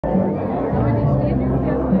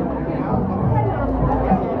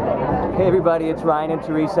Hey everybody, it's Ryan and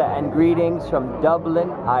Teresa, and greetings from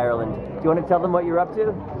Dublin, Ireland. Do you want to tell them what you're up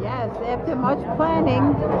to? Yes, after much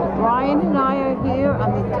planning, Ryan and I are here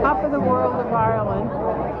on the top of the world of Ireland,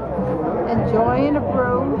 enjoying a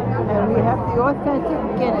brew, and we have the authentic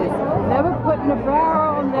Guinness. Never put in a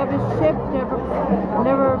barrel, never shipped,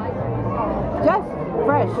 never, just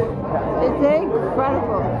fresh. It's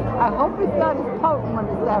incredible. I hope it's not as potent when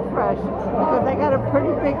it's that fresh, because I got a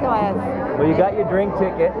pretty big glass. Well, you got your drink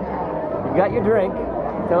ticket. You got your drink.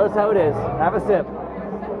 Tell us how it is. Have a sip.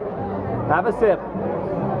 Have a sip.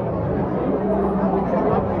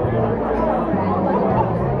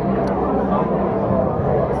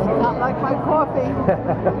 Not like my coffee.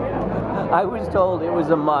 I was told it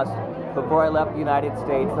was a must before I left the United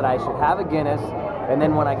States that I should have a Guinness, and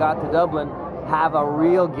then when I got to Dublin, have a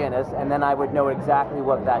real Guinness, and then I would know exactly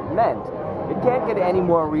what that meant. It can't get any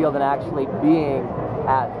more real than actually being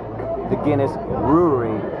at the Guinness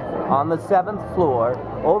Brewery on the 7th floor,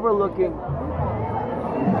 overlooking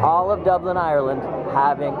all of Dublin, Ireland,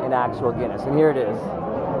 having an actual Guinness. And here it is.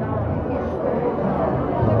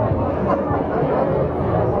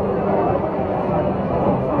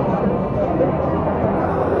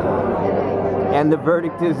 And the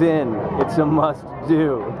verdict is in. It's a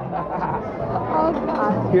must-do. Oh,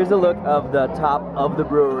 God. Here's a look of the top of the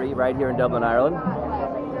brewery right here in Dublin, Ireland.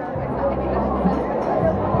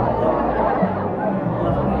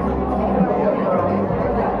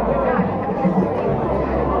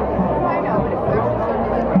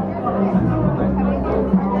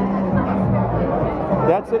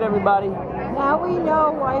 That's it, everybody. Now we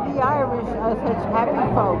know why the Irish are such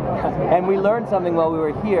happy folk. And we learned something while we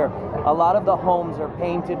were here. A lot of the homes are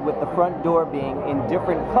painted with the front door being in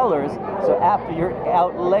different colors, so after you're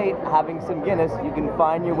out late having some Guinness, you can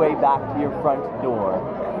find your way back to your front door.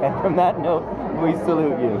 And from that note, we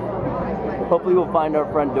salute you. Hopefully we'll find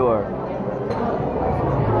our front door.